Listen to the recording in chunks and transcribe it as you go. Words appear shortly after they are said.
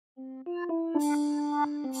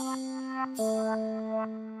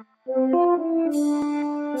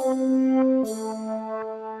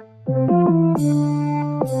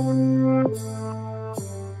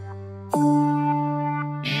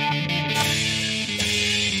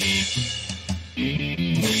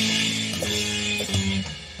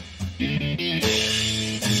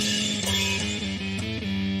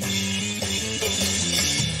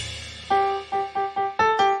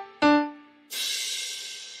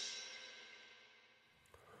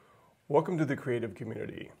Welcome to the Creative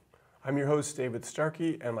Community. I'm your host, David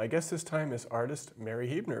Starkey, and my guest this time is artist Mary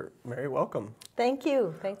Heebner. Mary, welcome. Thank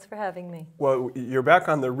you. Thanks for having me. Well, you're back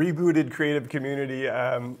on the rebooted Creative Community,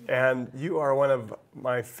 and you are one of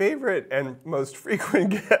my favorite and most frequent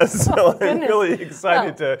guests, so I'm really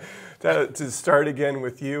excited to start again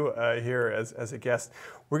with you here as a guest.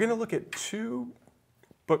 We're going to look at two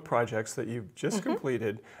book projects that you've just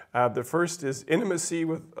completed. The first is Intimacy,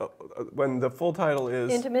 with when the full title is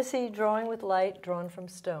Intimacy, Drawing with Light, Drawn from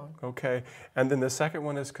Stone. Okay, and then the second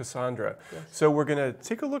one is Cassandra. Yes. So we're going to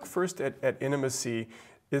take a look first at Intimacy.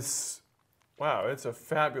 Wow, it's a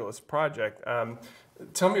fabulous project.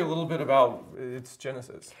 Tell me a little bit about its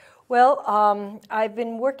genesis. Well, I've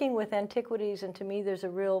been working with antiquities, and to me there's a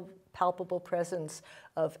real palpable presence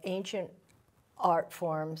of ancient art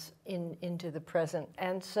forms into the present.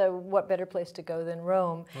 And so what better place to go than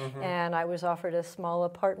Rome? And I was offered a small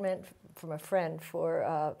apartment from a friend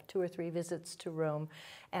for 2 or 3 visits to Rome,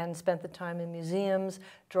 and spent the time in museums,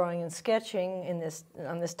 drawing and sketching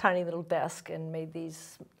on this tiny little desk, and made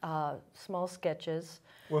these small sketches.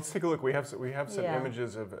 Well, let's take a look. We have some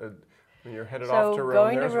images of when you're headed So off to Rome.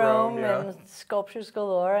 going There's to Rome yeah. and sculptures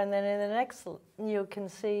galore, and then in the next you can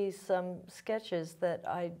see some sketches that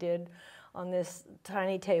I did on this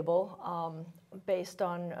tiny table, based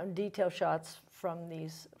on detail shots from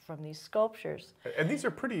these sculptures. And these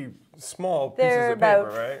are pretty small They're pieces of paper,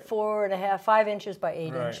 about right? 5 inches by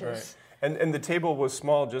 8 Right, inches. right. And the table was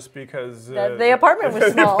small just because The apartment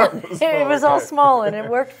was small. It was all small, and it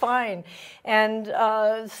worked fine. And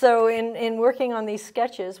so in working on these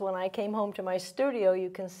sketches, when I came home to my studio,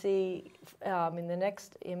 you can see in the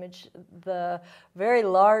next image the very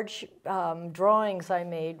large drawings I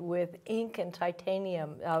made with ink and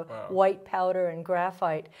titanium, white powder and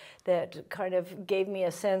graphite, that kind of gave me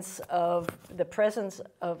a sense of the presence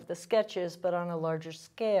of the sketches, but on a larger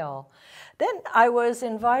scale. Then I was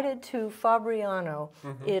invited to Fabriano,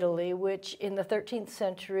 Italy, which in the 13th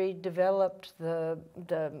century developed the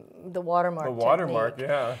watermark technique. The watermark,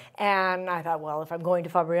 yeah. And I thought, well, if I'm going to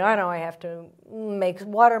Fabriano, I have to make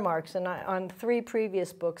watermarks. And on 3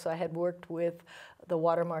 previous books, I had worked with the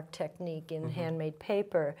watermark technique in handmade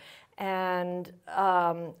paper. And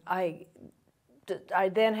I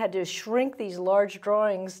then had to shrink these large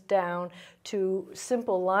drawings down to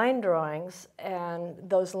simple line drawings, and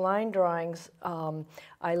those line drawings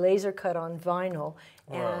I laser cut on vinyl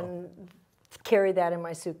and carried that in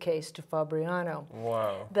my suitcase to Fabriano.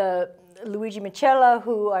 Wow. The Luigi Michela,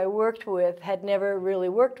 who I worked with, had never really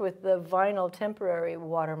worked with the vinyl temporary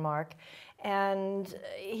watermark, and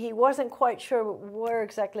he wasn't quite sure where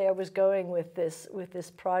exactly I was going with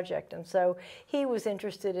this project, and so he was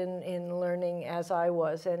interested in learning as I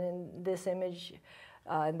was. And in this image,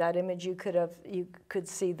 in that image, you could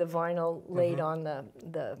see the vinyl laid on the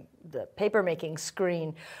paper making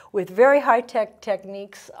screen with very high tech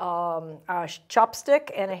techniques, a chopstick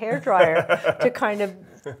and a hairdryer to kind of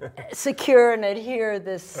secure and adhere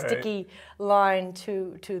this sticky line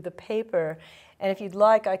to the paper. And if you'd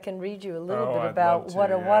like, I can read you a little bit about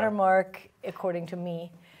what a watermark, according to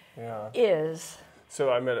me, is. So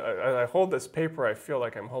I hold this paper, I feel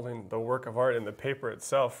like I'm holding the work of art in the paper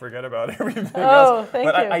itself. Forget about everything else. Oh, thank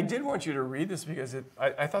you. But I did want you to read this because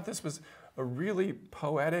I thought this was a really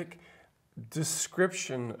poetic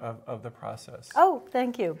description of the process. Oh,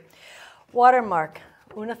 thank you. Watermark,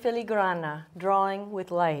 una filigrana, drawing with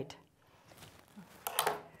light.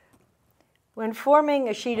 When forming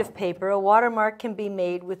a sheet of paper, a watermark can be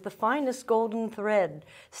made with the finest golden thread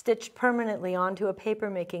stitched permanently onto a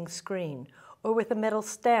paper-making screen, or with a metal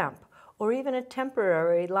stamp, or even a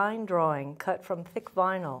temporary line drawing cut from thick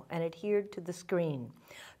vinyl and adhered to the screen.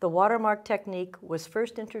 The watermark technique was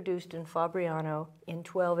first introduced in Fabriano in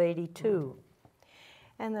 1282.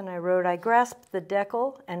 And then I wrote, I grasped the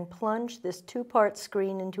decal and plunged this 2-part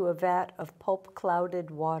screen into a vat of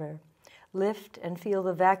pulp-clouded water. Lift and feel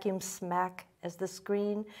the vacuum smack as the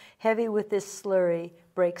screen, heavy with this slurry,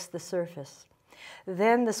 breaks the surface.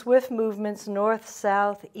 Then the swift movements north,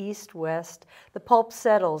 south, east, west. The pulp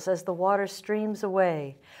settles as the water streams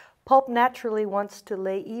away. Pulp naturally wants to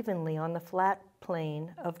lay evenly on the flat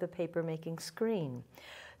plane of the paper-making screen.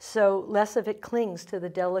 so less of it clings to the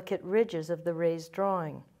delicate ridges of the raised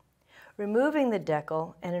drawing. Removing the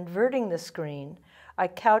decal and inverting the screen, I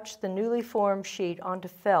couched the newly formed sheet onto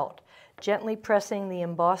felt, gently pressing the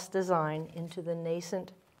embossed design into the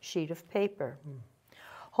nascent sheet of paper.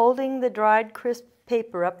 Holding the dried, crisp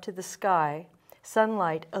paper up to the sky,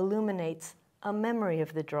 sunlight illuminates a memory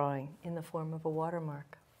of the drawing in the form of a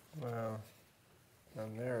watermark. Wow.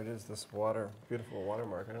 And there it is, this beautiful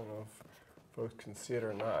watermark. I don't know if folks can see it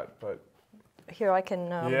or not, but here I can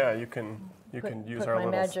yeah, you can use our my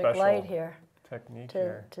little magic special light here technique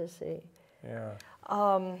here to see. Yeah.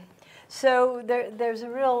 So there's a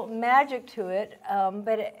real magic to it,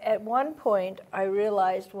 but at one point I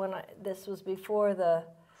realized this was before the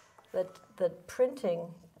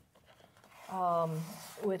printing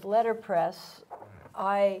with letterpress,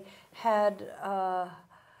 I had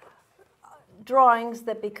drawings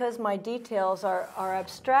that, because my details are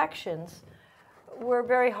abstractions, were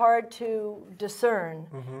very hard to discern,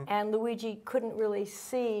 and Luigi couldn't really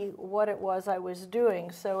see what it was I was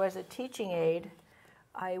doing. So as a teaching aid,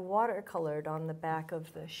 I watercolored on the back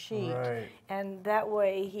of the sheet, and that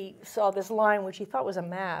way he saw this line which he thought was a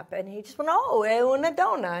map, and he just went, "Oh, è una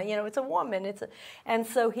donna," you know, it's a woman. And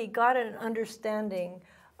so he got an understanding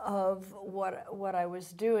of what I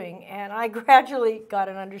was doing, and I gradually got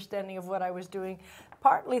an understanding of what I was doing,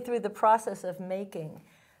 partly through the process of making,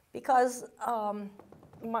 because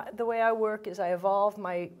the way I work is I evolve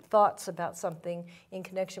my thoughts about something in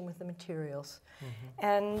connection with the materials.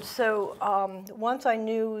 And so once I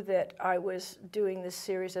knew that I was doing this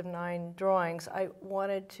series of 9 drawings, I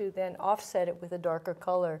wanted to then offset it with a darker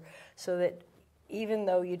color so that even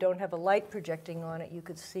though you don't have a light projecting on it, you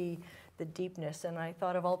could see the deepness. And I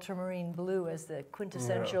thought of ultramarine blue as the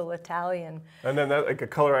quintessential Italian. And then that's like a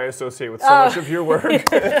color I associate with so much of your work.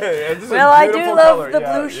 Well, I do love the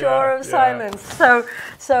blue shore of silence.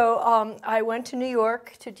 So I went to New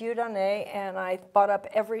York to Dieudonné, and I bought up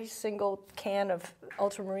every single can of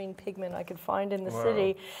ultramarine pigment I could find in the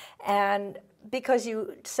city. And because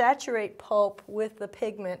you saturate pulp with the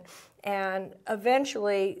pigment, and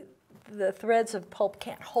eventually the threads of pulp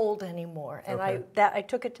can't hold anymore, and I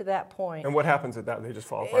took it to that point. And what happens at that? They just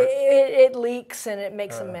fall apart? It leaks and it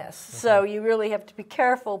makes a mess. So you really have to be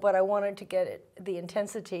careful, but I wanted to get the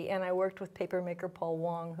intensity, and I worked with papermaker Paul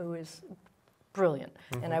Wong, who is brilliant,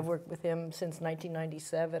 and I've worked with him since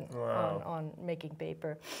 1997 on making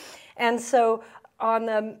paper. And so on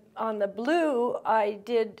the blue, I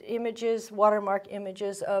did images, watermark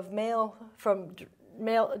images of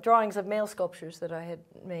drawings of male sculptures that I had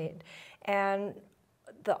made. And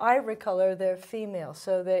the ivory color, they're female,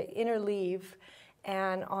 so they interleave,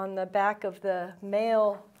 and on the back of the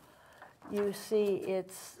male, you see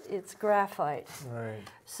it's graphite.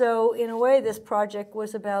 So in a way, this project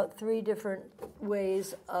was about 3 different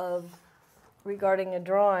ways of regarding a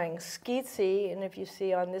drawing. Schizzi, and if you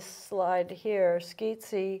see on this slide here,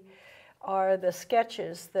 schizzi are the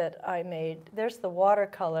sketches that I made. There's the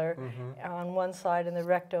watercolor on one side and the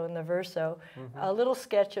recto and the verso. A little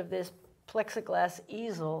sketch of this plexiglass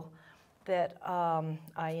easel that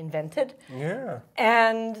I invented.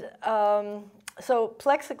 And so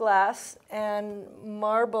plexiglass and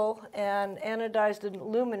marble and anodized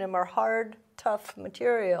aluminum are hard, tough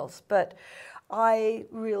materials, but I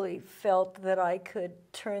really felt that I could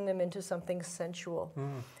turn them into something sensual.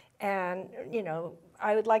 And, you know,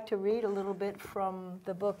 I would like to read a little bit from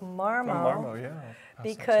the book Marmo, From Marmo,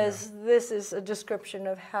 because this is a description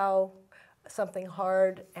of how something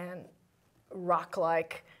hard and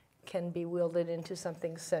rock-like can be wielded into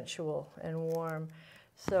something sensual and warm.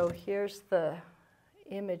 So here's the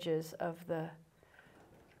images of the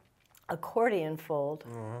accordion fold,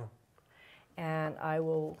 and I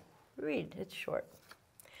will read. It's short.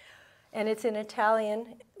 And it's in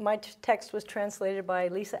Italian. My text was translated by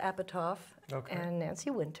Lisa Apatow and Nancy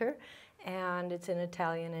Winter, and it's in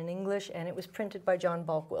Italian and English, and it was printed by John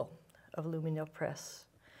Balkwill of Lumino Press.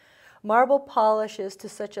 Marble polishes to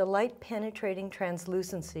such a light-penetrating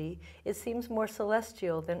translucency, it seems more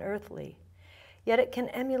celestial than earthly. Yet it can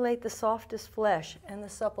emulate the softest flesh and the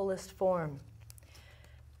supplest form.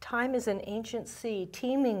 Time is an ancient sea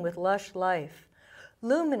teeming with lush life.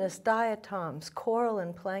 Luminous diatoms, coral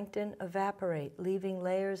and plankton evaporate, leaving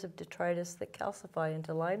layers of detritus that calcify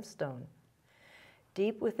into limestone.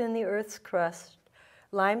 Deep within the Earth's crust,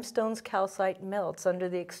 limestone's calcite melts under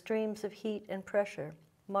the extremes of heat and pressure.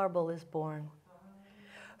 Marble is born.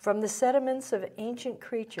 From the sediments of ancient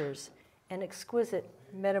creatures, an exquisite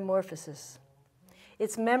metamorphosis.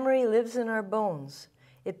 Its memory lives in our bones.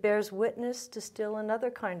 It bears witness to still another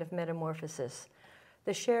kind of metamorphosis,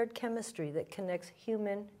 the shared chemistry that connects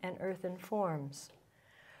human and earthen forms.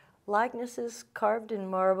 Likenesses carved in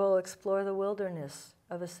marble explore the wilderness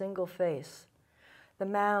of a single face, the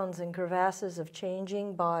mounds and crevasses of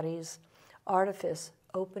changing bodies, artifice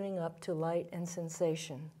opening up to light and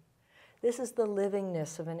sensation. This is the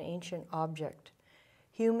livingness of an ancient object.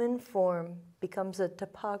 Human form becomes a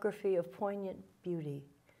topography of poignant beauty.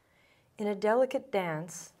 In a delicate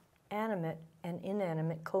dance, animate and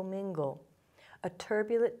inanimate commingle. A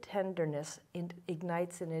turbulent tenderness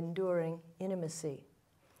ignites an enduring intimacy.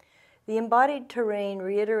 The embodied terrain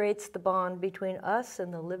reiterates the bond between us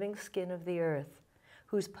and the living skin of the earth,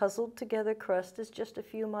 whose puzzled together crust is just a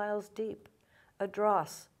few miles deep, a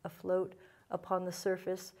dross afloat upon the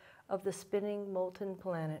surface of the spinning molten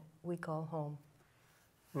planet we call home.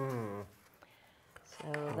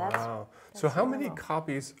 So that's, wow. That's so how many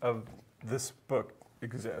copies of this book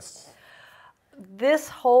exist? This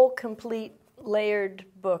whole complete layered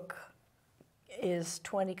book is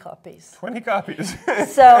 20 copies. 20 copies.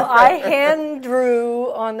 So I hand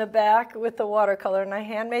drew on the back with the watercolor, and I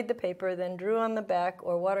handmade the paper, then drew on the back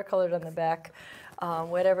or watercolored on the back,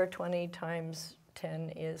 whatever 20 times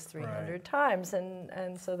 10 is 300 right. times,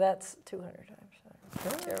 and so that's 200 times.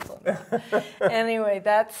 Terrible. Anyway,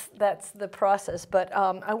 that's the process. But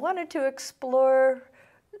I wanted to explore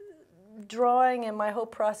drawing and my whole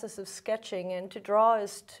process of sketching. And to draw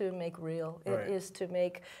is to make real. Right. It is to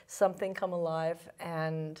make something come alive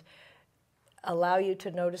and allow you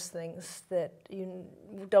to notice things that you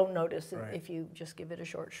don't notice right. if you just give it a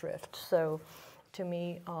short shrift. So to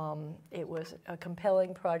me, it was a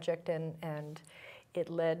compelling project, and it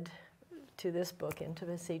led to this book,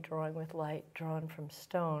 Intimacy, Drawing with Light, Drawn from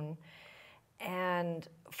Stone. And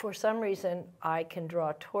for some reason, I can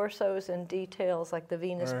draw torsos and details like the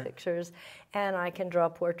Venus right. pictures, and I can draw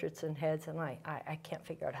portraits and heads, and I can't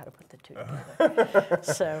figure out how to put the two together.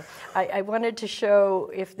 So I wanted to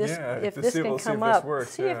show if this can come up,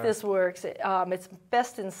 see if this works. It's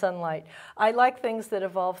best in sunlight. I like things that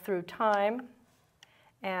evolve through time,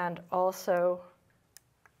 and also,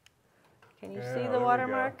 can you see the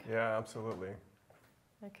watermark? Yeah, absolutely.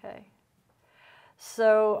 Okay.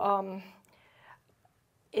 So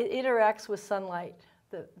it interacts with sunlight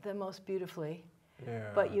the most beautifully.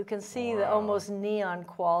 Yeah. But you can see the almost neon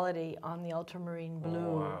quality on the ultramarine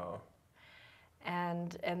blue. Wow.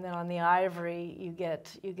 And then on the ivory, you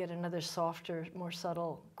get another softer, more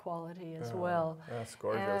subtle quality as well. That's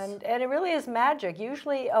gorgeous. And it really is magic.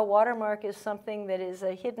 Usually a watermark is something that is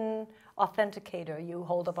a hidden authenticator. You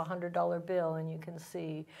hold up a $100 bill and you can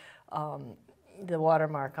see the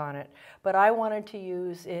watermark on it. But I wanted to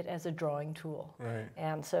use it as a drawing tool. Right.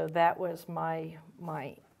 And so that was my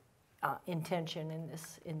intention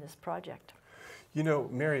in this project. You know,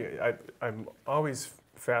 Mary, I'm always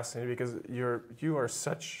fascinated because you are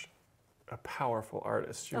such a powerful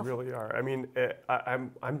artist. You really are. I mean,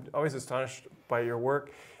 I'm always astonished by your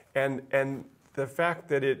work, and the fact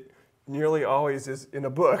that it nearly always is in a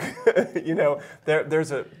book. You know,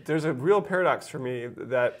 there's a real paradox for me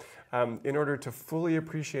that in order to fully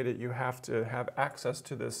appreciate it, you have to have access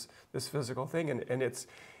to this physical thing, and it's,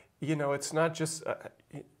 you know, it's not just.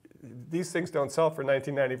 These things don't sell for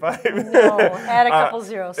 $19.95. No, add a couple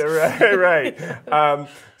zeros. Right.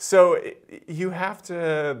 So you have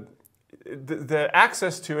to. The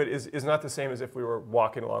access to it is not the same as if we were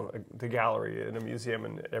walking along the gallery in a museum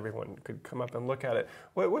and everyone could come up and look at it.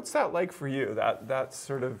 What's that like for you? That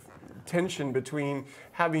sort of tension between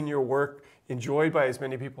having your work enjoyed by as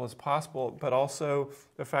many people as possible, but also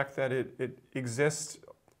the fact that it exists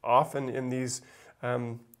often in these,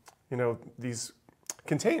 these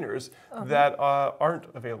containers that aren't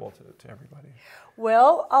available to everybody.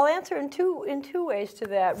 Well, I'll answer in two ways to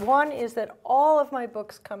that. One is that all of my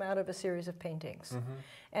books come out of a series of paintings.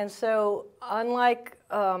 And so unlike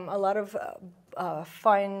a lot of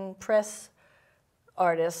fine press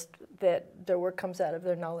artists, that their work comes out of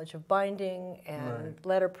their knowledge of binding and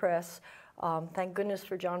letterpress. Thank goodness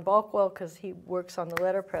for John Balkwell, because he works on the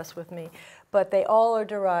letterpress with me. But they all are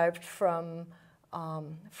derived from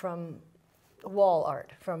wall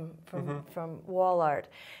art, from wall art.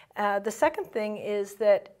 The second thing is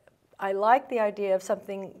that I like the idea of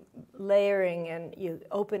something layering, and you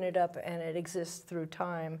open it up and it exists through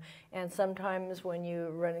time. And sometimes when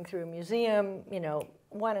you're running through a museum,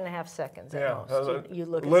 1.5 seconds at most. You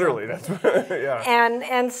look literally, at something. that's yeah.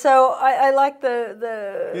 And so I like the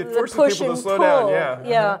push people and to slow pull. down,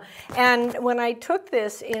 Yeah. And when I took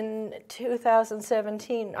this in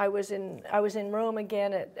 2017, I was in Rome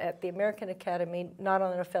again at the American Academy, not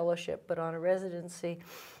on a fellowship but on a residency,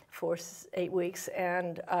 for 8 weeks,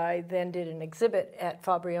 and I then did an exhibit at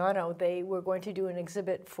Fabriano. They were going to do an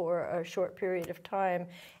exhibit for a short period of time,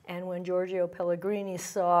 and when Giorgio Pellegrini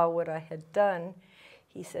saw what I had done,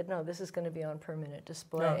 he said, no, this is going to be on permanent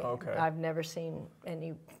display. Oh, okay. I've never seen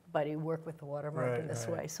anybody work with the watermark in this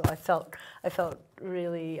way, so I felt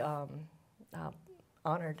really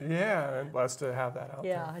honored. Yeah, and blessed to have that out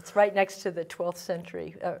there. Yeah, it's right next to the 12th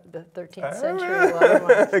century, the 13th century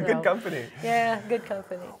watermark. So. Good company. Yeah, good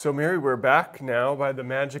company. So Mary, we're back now by the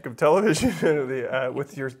magic of television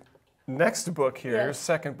with your next book here, Yes.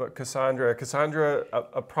 second book, Cassandra. Cassandra,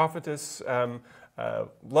 a prophetess,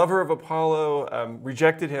 lover of Apollo,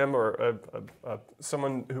 rejected him, or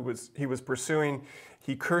someone who he was pursuing.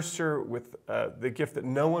 He cursed her with the gift that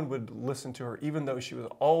no one would listen to her, even though she was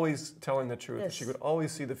always telling the truth. Yes. She could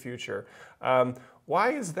always see the future.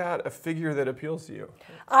 Why is that a figure that appeals to you?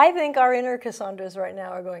 I think our inner Cassandras right now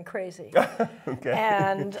are going crazy. Okay.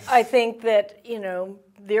 And I think that,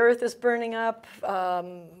 the earth is burning up,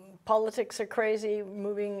 politics are crazy,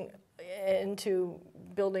 moving into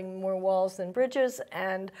building more walls than bridges,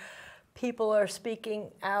 and people are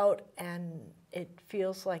speaking out, and it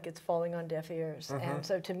feels like it's falling on deaf ears. Mm-hmm. And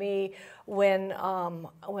so to me, when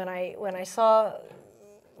I saw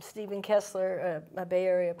Stephen Kessler, a Bay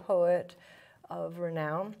Area poet of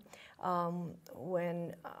renown,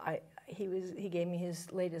 when he gave me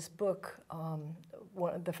his latest book,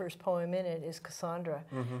 the first poem in it is Cassandra.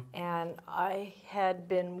 Mm-hmm. And I had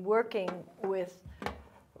been working with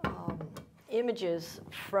images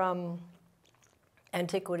from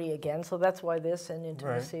antiquity again, so that's why this and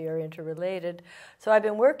intimacy are interrelated. So I've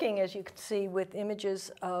been working, as you can see, with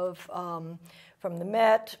images of from the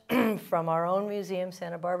Met, from our own museum,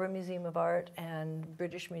 Santa Barbara Museum of Art and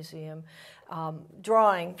British Museum,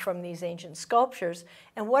 drawing from these ancient sculptures.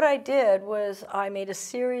 And what I did was I made a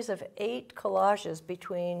series of 8 collages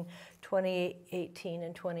between 2018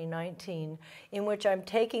 and 2019, in which I'm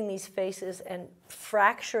taking these faces and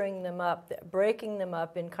fracturing them up, breaking them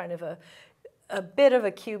up in kind of a bit of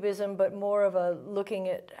a cubism, but more of a looking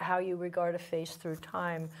at how you regard a face through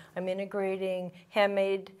time. I'm integrating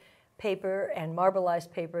handmade paper and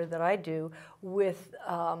marbleized paper that I do with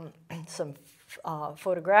some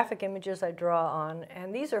photographic images I draw on,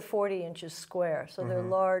 and these are 40 inches square, so they're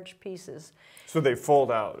large pieces. So they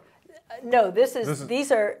fold out? No,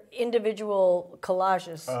 these are individual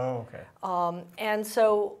collages. Oh, okay. And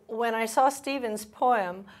so when I saw Stephen's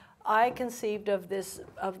poem, I conceived of this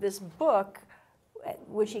book,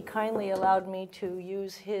 which he kindly allowed me to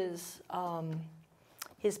use his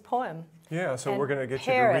poem. Yeah, so we're going to get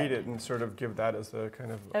you to read it and sort of give that as a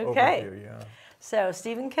kind of overview. Yeah. So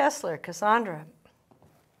Stephen Kessler, Cassandra.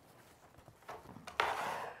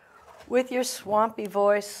 With your swampy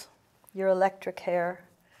voice, your electric hair,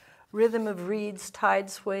 rhythm of reeds tide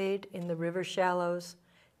swayed in the river shallows,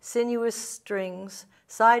 sinuous strings,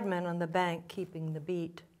 sidemen on the bank keeping the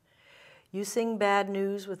beat. You sing bad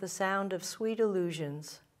news with a sound of sweet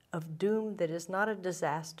illusions, of doom that is not a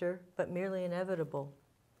disaster, but merely inevitable.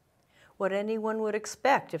 What anyone would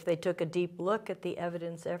expect if they took a deep look at the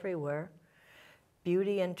evidence everywhere.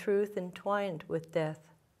 Beauty and truth entwined with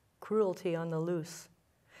death, cruelty on the loose,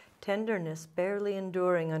 tenderness barely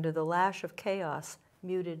enduring under the lash of chaos,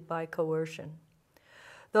 muted by coercion.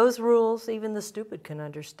 Those rules even the stupid can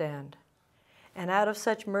understand. And out of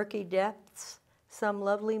such murky depths, some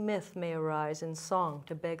lovely myth may arise in song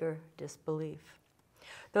to beggar disbelief.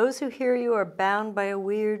 Those who hear you are bound by a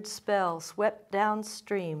weird spell, swept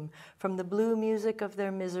downstream from the blue music of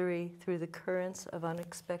their misery through the currents of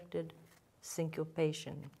unexpected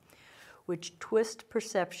syncopation, which twist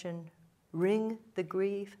perception, wring the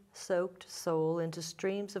grief-soaked soul into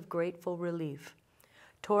streams of grateful relief,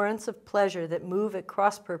 torrents of pleasure that move at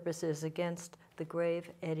cross purposes against the grave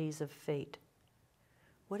eddies of fate.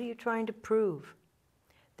 What are you trying to prove?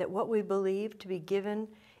 That what we believe to be given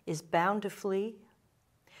is bound to flee?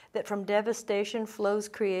 That from devastation flows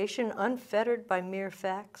creation unfettered by mere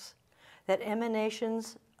facts? That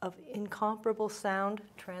emanations of incomparable sound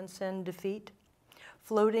transcend defeat,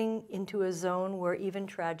 floating into a zone where even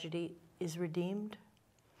tragedy is redeemed?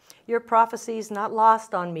 Your prophecy is not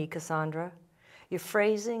lost on me, Cassandra. Your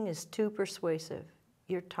phrasing is too persuasive,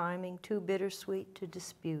 your timing too bittersweet to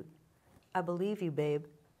dispute. I believe you, babe,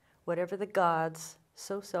 whatever the gods,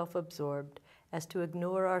 so self-absorbed as to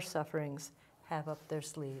ignore our sufferings, have up their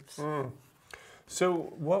sleeves.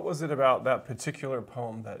 So what was it about that particular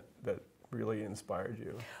poem that really inspired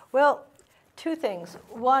you? Well, 2 things.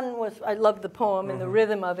 One was I loved the poem and the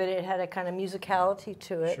rhythm of it. It had a kind of musicality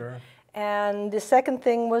to it. Sure. And the second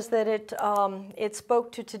thing was that it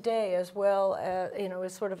spoke to today as well.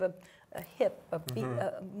 It's sort of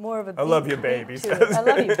more of a beat. I love you, babe, he says. I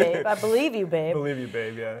love you, babe. I believe you, babe. Believe you,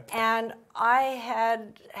 babe, yeah. And I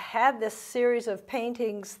had this series of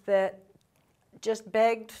paintings that just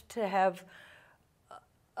begged to have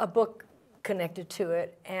a book connected to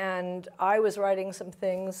it. And I was writing some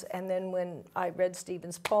things, and then when I read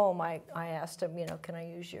Stephen's poem, I asked him, can I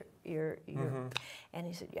use your and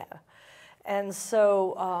he said, yeah. And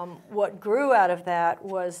so what grew out of that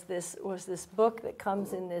was this book that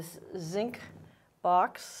comes in this zinc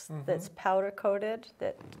box that's powder coated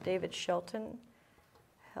that David Shelton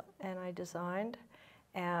and I designed.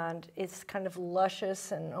 And it's kind of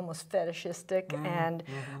luscious and almost fetishistic. And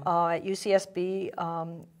at UCSB,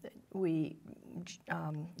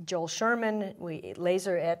 Joel Sherman, we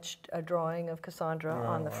laser etched a drawing of Cassandra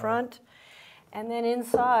on the front. And then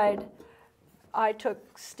inside, I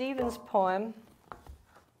took Stephen's poem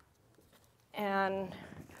and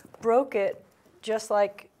broke it just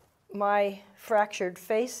like my fractured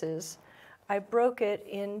faces. I broke it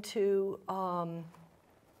into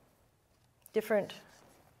different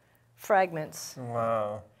fragments.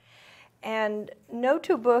 Wow. And no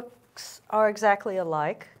two books are exactly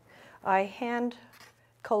alike. I hand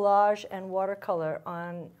collage and watercolor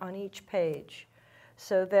on each page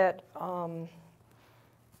so that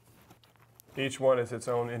each one is its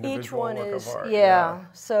own individual work of art. Yeah.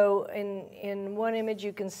 So in one image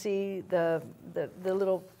you can see the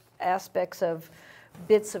little aspects of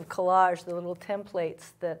bits of collage, the little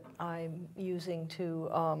templates that I'm using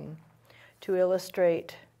to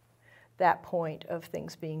illustrate that point of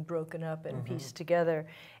things being broken up and pieced together.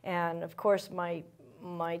 And of course my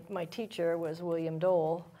teacher was William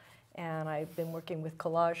Dole, and I've been working with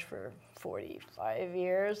collage for 45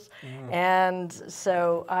 years. And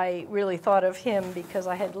so I really thought of him because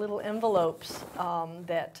I had little envelopes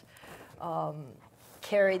that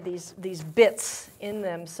carried these bits in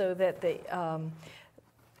them so that they...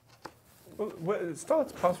 it's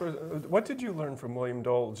possible. What did you learn from William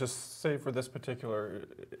Dole? Just say for this particular,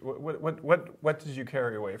 what did you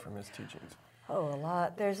carry away from his teachings? Oh, a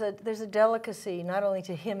lot. There's a delicacy not only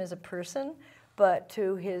to him as a person, but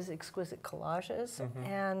to his exquisite collages,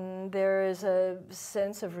 and there is a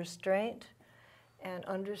sense of restraint and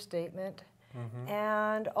understatement,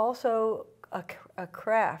 and also a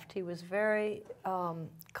craft. He was very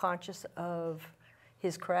conscious of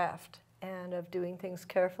his craft and of doing things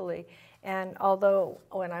carefully. And although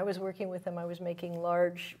when I was working with him, I was making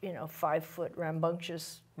large, 5-foot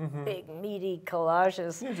rambunctious, big, meaty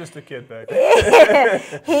collages. You're just a kid back then.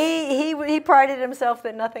 he prided himself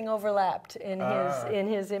that nothing overlapped in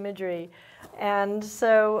his imagery. And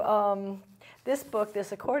so this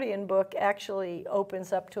accordion book, actually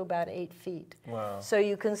opens up to about 8 feet. Wow. So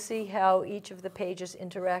you can see how each of the pages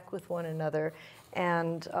interact with one another.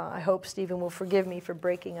 And I hope Stephen will forgive me for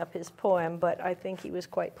breaking up his poem, but I think he was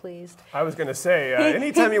quite pleased. I was going to say,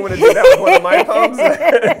 anytime you want to do that with one of my poems.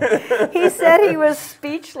 He said he was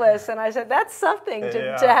speechless, and I said, that's something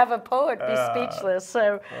to have a poet be speechless.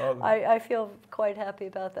 So I feel quite happy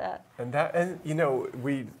about that. And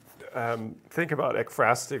we think about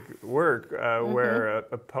ekphrastic work, where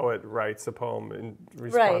a poet writes a poem in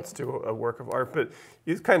response to a work of art, but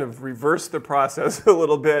you kind of reverse the process a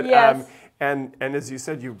little bit. Yes. And as you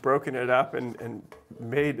said, you've broken it up and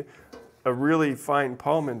made a really fine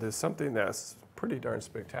poem into something that's pretty darn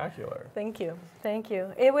spectacular. Thank you, thank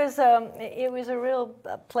you. It was a real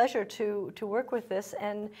pleasure to work with this,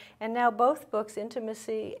 and now both books,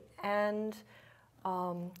 Intimacy and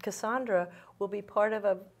Cassandra, will be part of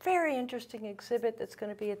a very interesting exhibit that's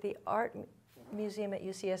going to be at the Art Museum at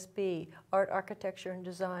UCSB, Art, Architecture, and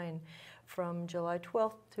Design, from July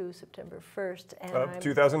 12th to September 1st. And of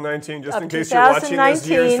 2019, just in case you're watching this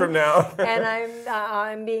years from now. And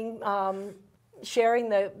I'm being sharing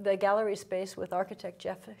the gallery space with architect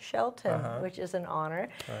Jeff Shelton, which is an honor.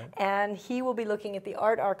 Right. And he will be looking at the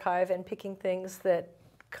art archive and picking things that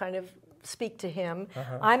kind of speak to him.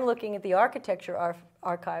 I'm looking at the architecture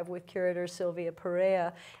archive with curator Sylvia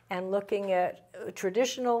Perea and looking at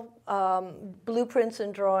traditional blueprints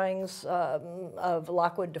and drawings of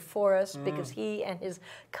Lockwood DeForest, because he and his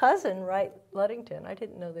cousin, Wright Luddington, I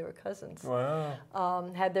didn't know they were cousins,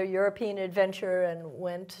 had their European adventure and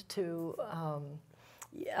went to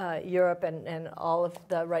Europe, and all of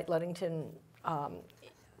the Wright Luddington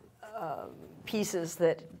pieces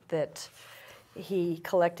that he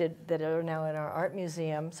collected that are now in our art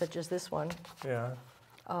museum, such as this one,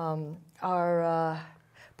 are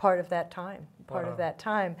part of that time, of that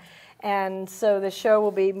time. And so the show will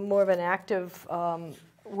be more of an active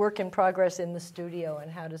work in progress in the studio and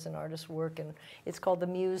how does an artist work, and it's called the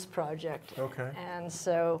Muse Project. Okay. And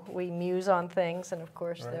so we muse on things, and of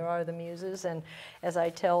course there are the muses, and as I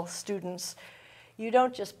tell students, you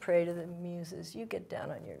don't just pray to the muses, you get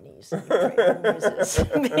down on your knees and you pray to the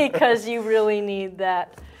muses because you really need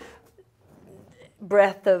that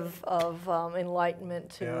breath of enlightenment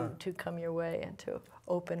to come your way and to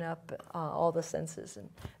open up all the senses and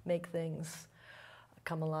make things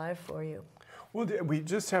come alive for you. Well, we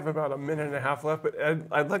just have about a minute and a half left, but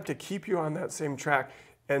I'd like to keep you on that same track.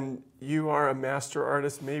 And you are a master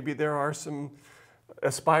artist. Maybe there are some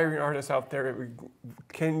aspiring artists out there.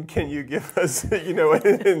 Can you give us, in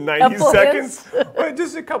 90 seconds? Well,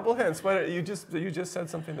 just a couple hints. You just said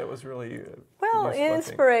something that was really well, useful,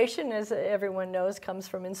 inspiration, as everyone knows, comes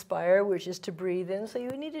from inspire, which is to breathe in. So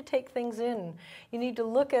you need to take things in. You need to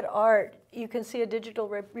look at art. You can see a digital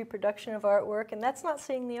reproduction of artwork, and that's not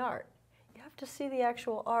seeing the art. You have to see the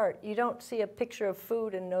actual art. You don't see a picture of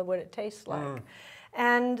food and know what it tastes like.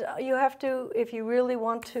 And you have to, if you really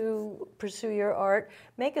want to pursue your art,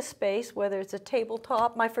 make a space, whether it's a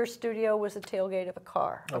tabletop. My first studio was the tailgate of a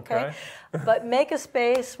car, okay? But make a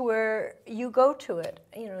space where you go to it.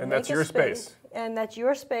 And that's your space. And that's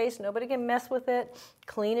your space. Nobody can mess with it.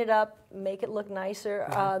 Clean it up, make it look nicer.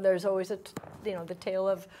 There's always the tale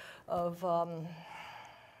of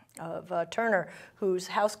Turner, whose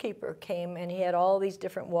housekeeper came, and he had all these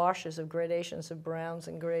different washes of gradations of browns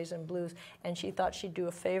and grays and blues, and she thought she'd do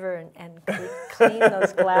a favor and clean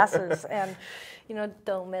those glasses and,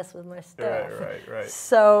 don't mess with my stuff. Right.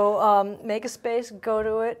 So make a space, go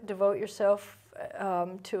to it, devote yourself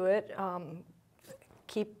to it,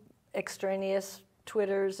 keep extraneous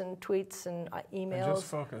Twitters and tweets and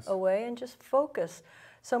emails away, and just focus.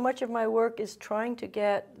 So much of my work is trying to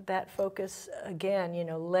get that focus again,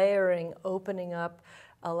 layering, opening up,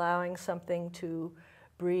 allowing something to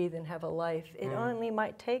breathe and have a life. It only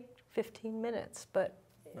might take 15 minutes, but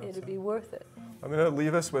it'd be worth it. I'm going to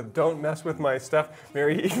leave us with "Don't Mess With My Stuff."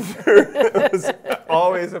 Mary Heebner, it was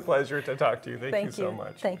always a pleasure to talk to you. Thank you so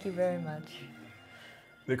much. Thank you very much.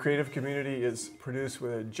 The Creative Community is produced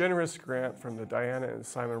with a generous grant from the Diana and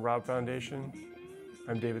Simon Robb Foundation.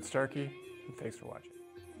 I'm David Starkey, and thanks for watching.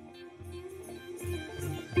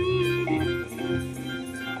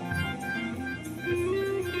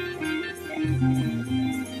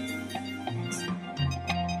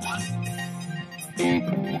 Thank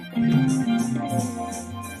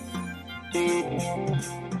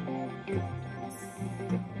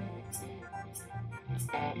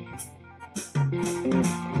you.